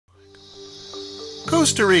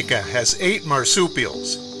Costa Rica has 8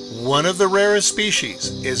 marsupials. One of the rarest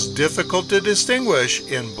species is difficult to distinguish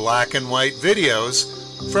in black and white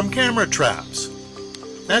videos from camera traps.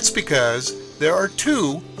 That's because there are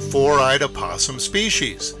 2 four-eyed opossum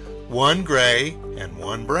species, one gray and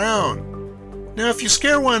one brown. Now if you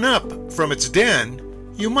scare one up from its den,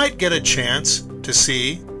 you might get a chance to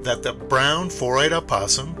see that the brown four-eyed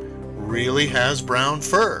opossum really has brown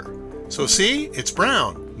fur. So see, it's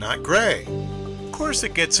brown, not gray. Of course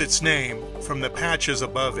it gets its name from the patches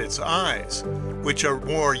above its eyes, which are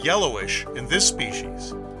more yellowish in this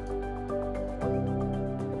species.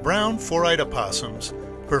 Brown four-eyed opossums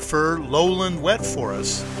prefer lowland wet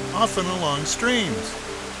forests, often along streams.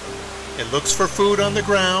 It looks for food on the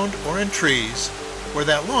ground or in trees, where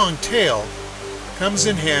that long tail comes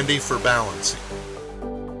in handy for balancing.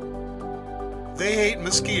 They hate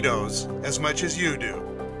mosquitoes as much as you do.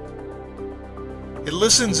 It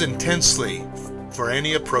listens intensely for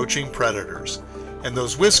any approaching predators, and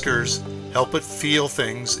those whiskers help it feel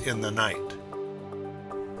things in the night.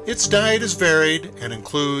 Its diet is varied and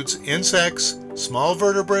includes insects, small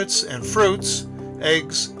vertebrates and fruits,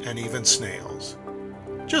 eggs, and even snails.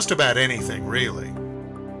 Just about anything, really.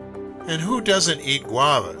 And who doesn't eat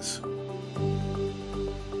guavas?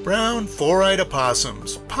 Brown four-eyed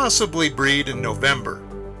opossums possibly breed in November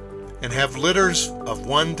and have litters of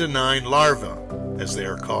 1 to 9 larvae, as they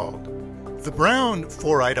are called. The brown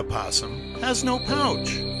four-eyed opossum has no pouch.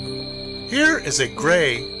 Here is a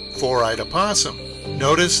gray four-eyed opossum.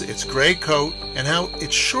 Notice its gray coat and how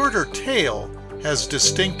its shorter tail has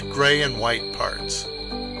distinct gray and white parts.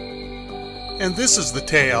 And this is the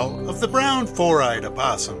tail of the brown four-eyed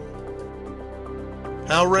opossum.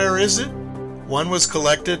 How rare is it? One was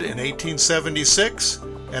collected in 1876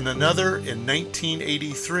 and another in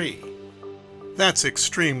 1983. That's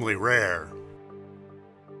extremely rare.